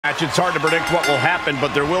It's hard to predict what will happen,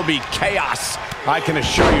 but there will be chaos. I can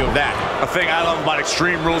assure you of that. A thing I love about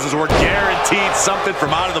Extreme Rules is we're guaranteed something from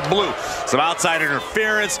out of the blue. Some outside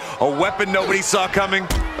interference, a weapon nobody saw coming.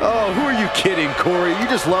 Oh, who are you kidding, Corey? You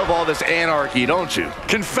just love all this anarchy, don't you?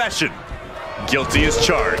 Confession. Guilty as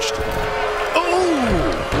charged.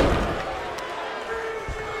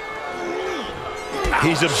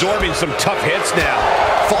 He's absorbing some tough hits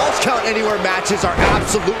now. Falls Count Anywhere matches are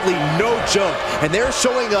absolutely no joke, and they're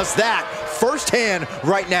showing us that firsthand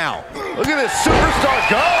right now. Look at this superstar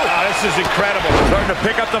go! Oh, this is incredible. Starting to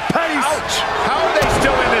pick up the pace. Ouch! How are they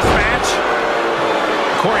still in this match?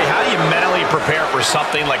 Corey, how do you mentally prepare for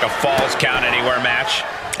something like a Falls Count Anywhere match?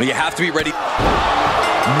 Well, you have to be ready.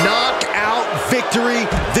 Knockout victory.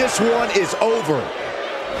 This one is over.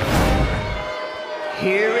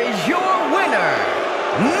 Here is your winner,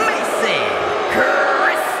 Masa.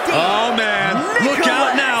 Oh, man. Look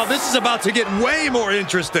out now. This is about to get way more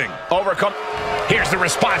interesting. Overcome. Here's the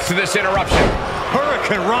response to this interruption.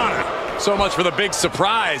 Hurricane Rana. So much for the big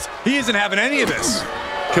surprise. He isn't having any of this.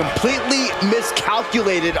 Completely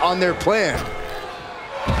miscalculated on their plan.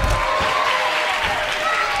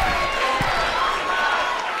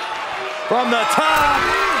 From the top.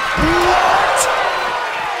 What?